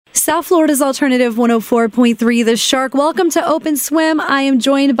South Florida's Alternative 104.3, The Shark. Welcome to Open Swim. I am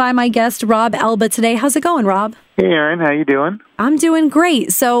joined by my guest, Robelba, today. How's it going, Rob? Hey, Erin. How you doing? I'm doing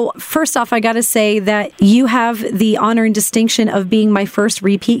great. So, first off, I got to say that you have the honor and distinction of being my first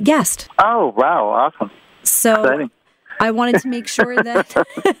repeat guest. Oh, wow. Awesome. So, exciting. I wanted to make sure that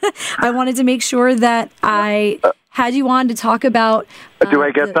I had you on to talk about. Do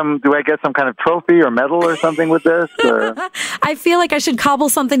I get some kind of trophy or medal or something with this? Or? I feel like I should cobble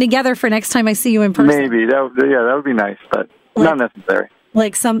something together for next time I see you in person. Maybe that would be nice, but not necessary.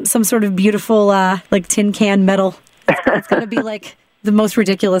 Like some sort of beautiful like tin can medal. It's going to be like the most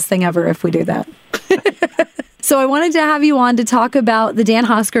ridiculous thing ever if we do that. So I wanted to have you on to talk about the Dan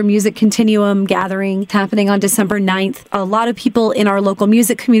Hosker Music Continuum gathering happening on December 9th. A lot of people in our local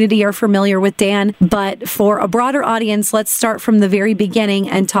music community are familiar with Dan, but for a broader audience, let's start from the very beginning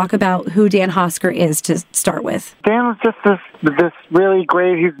and talk about who Dan Hosker is to start with. Dan was just this really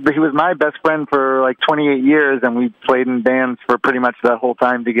great, he was my best friend for like 28 years, and we played in bands for pretty much that whole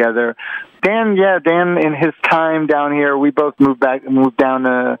time together. Dan in his time down here, we both moved down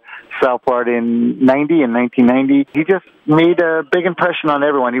to South Florida in 1990. He just made a big impression on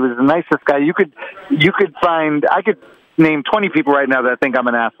everyone. He was the nicest guy. I could name 20 people right now that think I'm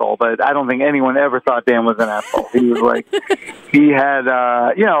an asshole, but I don't think anyone ever thought Dan was an asshole. He was like, he had,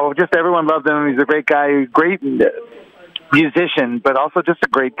 just everyone loved him. He's a great guy, great musician, but also just a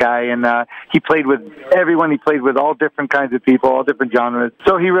great guy, and he played with everyone. He played with all different kinds of people, all different genres.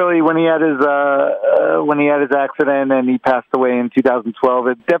 So he really, when he had his accident and he passed away in 2012,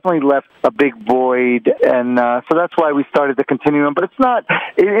 it definitely left a big void, and so that's why we started the Continuum. But it's not,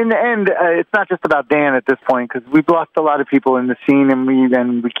 in the end, it's not just about Dan at this point, because we've lost a lot of people in the scene, and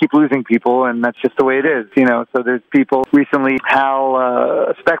we keep losing people, and that's just the way it is, So there's people recently.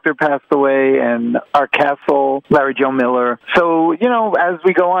 Hal Spector passed away, and Art Castle, Larry Joe Miller. So, as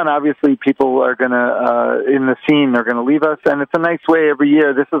we go on, obviously people are going to, in the scene, they're going to leave us. And it's a nice way every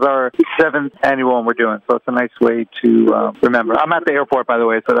year. This is our 7th annual one we're doing. So it's a nice way to remember. I'm at the airport, by the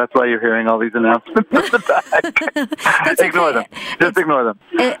way, so that's why you're hearing all these announcements at the back. Ignore them. Just ignore them.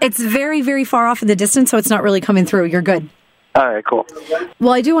 It's very, very far off in the distance, so it's not really coming through. You're good. All right, cool.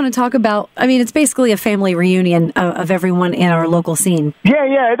 Well, I do want to talk about, it's basically a family reunion of everyone in our local scene.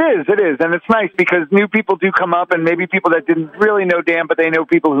 Yeah, it is. And it's nice because new people do come up, and maybe people that didn't really know Dan, but they know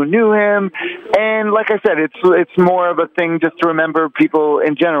people who knew him. And like I said, it's more of a thing just to remember people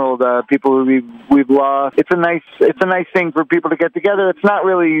in general, the people who we've lost. It's a nice thing for people to get together. It's not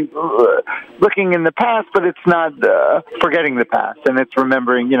really looking in the past, but it's not forgetting the past. And it's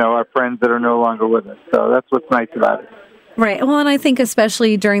remembering, our friends that are no longer with us. So that's what's nice about it. Right. Well, and I think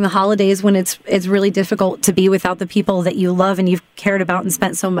especially during the holidays when it's really difficult to be without the people that you love and you've cared about and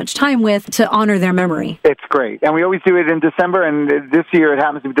spent so much time with, to honor their memory. It's great. And we always do it in December, and this year it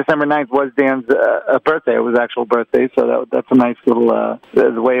happens to be December 9th was Dan's birthday. It was actual birthday, so that's a nice little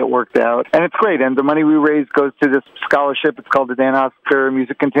the way it worked out. And it's great. And the money we raise goes to this scholarship. It's called the Dan Hosker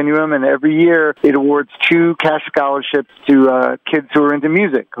Music Continuum, and every year it awards 2 cash scholarships to kids who are into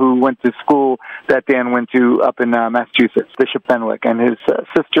music, who went to school that Dan went to up in Massachusetts. Bishop Fenwick, and his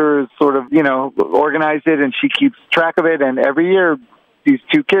sister sort of, organized it, and she keeps track of it, and every year these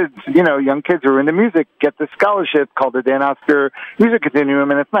 2 kids, young kids who are into music, get this scholarship called the Dan Hosker Music Continuum,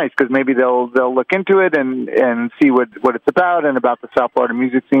 and it's nice because maybe they'll look into it and see what it's about and about the South Florida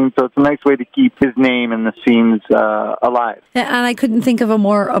music scene. So it's a nice way to keep his name and the scenes alive. And I couldn't think of a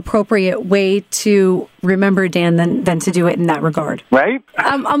more appropriate way to remember Dan than to do it in that regard. Right?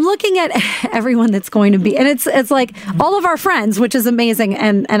 I'm looking at everyone that's going to be, and it's like all of our friends, which is amazing,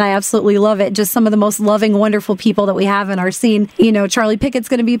 and I absolutely love it. Just some of the most loving, wonderful people that we have in our scene. Charlie Pickett's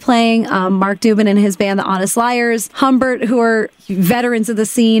going to be playing, Mark Dubin and his band, The Honest Liars, Humbert, who are veterans of the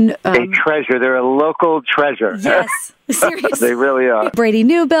scene. A treasure. They're a local treasure. Yes. Seriously. They really are. Brady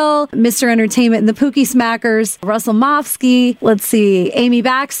Newbill, Mr. Entertainment and the Pookie Smackers, Russell Mofsky, let's see, Amy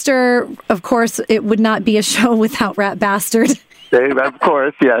Baxter. Of course, it would not be a show without Rat Bastard. Of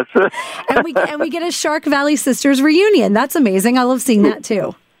course, yes. and we get a Shark Valley Sisters reunion. That's amazing. I love seeing that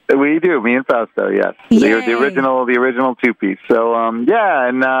too. We do, me and Fausto, yes. The original 2-piece. So,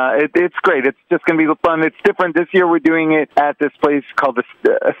 it's great. It's just going to be fun. It's different. This year we're doing it at this place called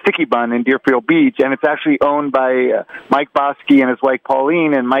the Sticky Bun in Deerfield Beach, and it's actually owned by Mike Bosky and his wife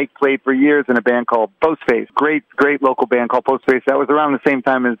Pauline, and Mike played for years in a band called Postface. Great local band called Postface. That was around the same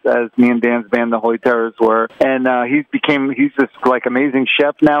time as me and Dan's band, the Holy Terrors, were. And he's this like amazing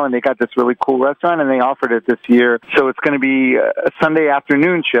chef now, and they got this really cool restaurant, and they offered it this year. So it's going to be a Sunday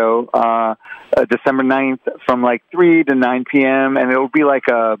afternoon show. show, December 9th from like 3 to 9 p.m. And it'll be like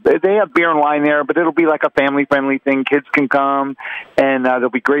they have beer and wine there, but it'll be like a family-friendly thing. Kids can come, and there'll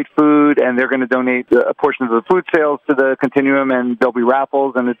be great food, and they're going to donate a portion of the food sales to the Continuum, and there'll be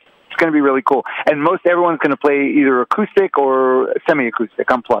raffles, and it's going to be really cool. And most everyone's going to play either acoustic or semi-acoustic,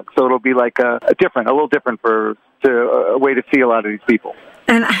 unplugged. So it'll be like a little different for a way to see a lot of these people.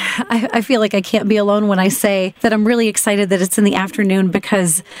 And I feel like I can't be alone when I say that I'm really excited that it's in the afternoon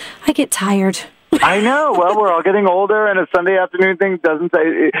because I get tired. I know. Well, we're all getting older, and a Sunday afternoon thing doesn't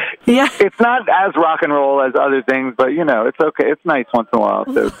say... Yeah. It's not as rock and roll as other things, but, it's okay. It's nice once in a while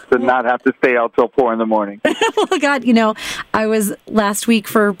to not have to stay out till 4 in the morning. Well, God, I was last week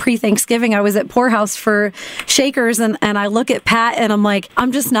for pre-Thanksgiving, I was at Poorhouse for Shakers, and I look at Pat, and I'm like,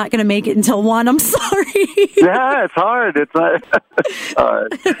 I'm just not going to make it until 1. I'm sorry. Yeah, it's hard. It's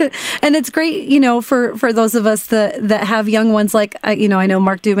hard. And it's great, for those of us that have young ones, like, I know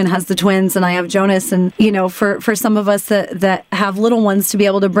Mark Dubin has the twins, and I have Jonas, and for some of us that have little ones, to be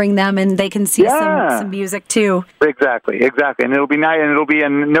able to bring them and they can see some music too. Exactly, and it'll be nice, and it'll be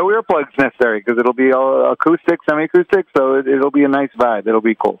no earplugs necessary because it'll be all acoustic, semi-acoustic, so it'll be a nice vibe. It'll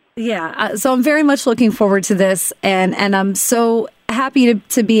be cool. Yeah, so I'm very much looking forward to this, and I'm so happy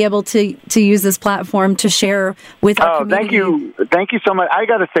to be able to use this platform to share with our community. Thank you so much. I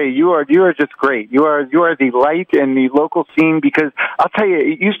got to say, you are just great. You are the light in the local scene, because I'll tell you,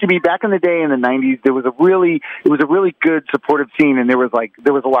 it used to be back in the day in the 90s. It was a really good supportive scene, and there was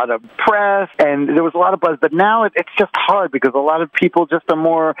a lot of press and there was a lot of buzz. But now it's just hard because a lot of people just are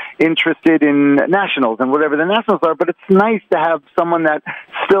more interested in nationals and whatever the nationals are. But it's nice to have someone that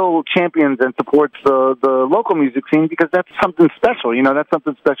still champions and supports the local music scene, because that's something special. That's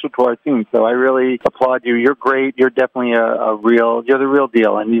something special to our scene. So I really applaud you. You're great. You're definitely you're the real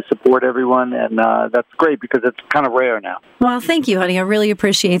deal, and you support everyone, and that's great because it's kind of rare now. Well, thank you, honey. I really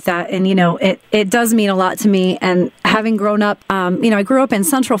appreciate that. And, it does mean a lot to me. And having grown up, I grew up in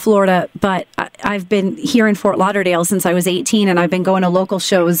Central Florida, but I've been here in Fort Lauderdale since I was 18, and I've been going to local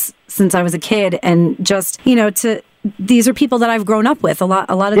shows since I was a kid. And just, these are people that I've grown up with. A lot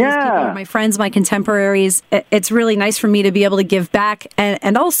of these people are my friends, my contemporaries. It's really nice for me to be able to give back.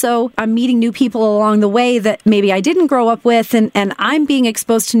 And also, I'm meeting new people along the way that maybe I didn't grow up with, and I'm being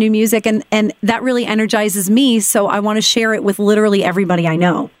exposed to new music, and that really energizes me. So I want to share it with literally everybody I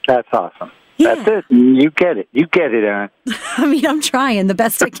know. That's awesome. Yeah. That's it. You get it. You get it, Erin. I'm trying the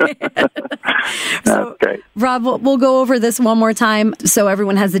best I can. So, okay. Rob, we'll go over this one more time so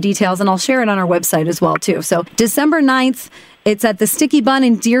everyone has the details, and I'll share it on our website as well, too. So December 9th, it's at the Sticky Bun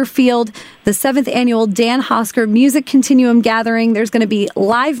in Deerfield, the 7th annual Dan Hosker Music Continuum Gathering. There's going to be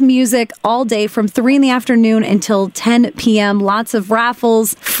live music all day from 3 in the afternoon until 10 p.m. Lots of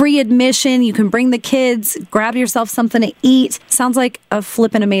raffles, free admission. You can bring the kids, grab yourself something to eat. Sounds like a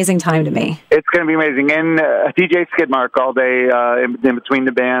flippin' amazing time to me. It's going to be amazing. And DJ Skidmark all day in between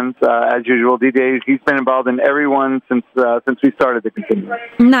the bands, as usual. DJs, he's been involved in every one since we started the Continuum.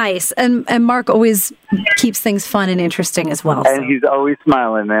 Nice. And Mark always keeps things fun and interesting as well. And he's always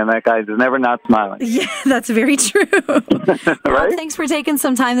smiling, man. That guy is never not smiling. Yeah, that's very true. Right? Well, thanks for taking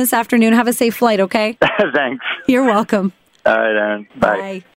some time this afternoon. Have a safe flight, okay? Thanks. You're welcome. All right, Erin. Bye. Bye.